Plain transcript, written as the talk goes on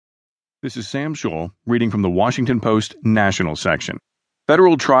This is Sam Scholl reading from the Washington Post National section.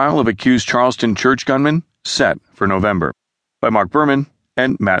 Federal trial of accused Charleston church gunman set for November by Mark Berman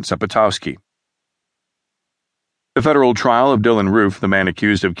and Matt Zapotosky. The federal trial of Dylan Roof, the man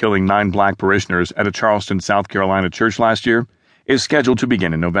accused of killing 9 black parishioners at a Charleston, South Carolina church last year, is scheduled to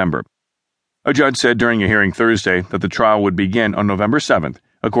begin in November. A judge said during a hearing Thursday that the trial would begin on November 7th,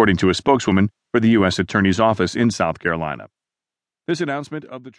 according to a spokeswoman for the U.S. Attorney's Office in South Carolina. This announcement of the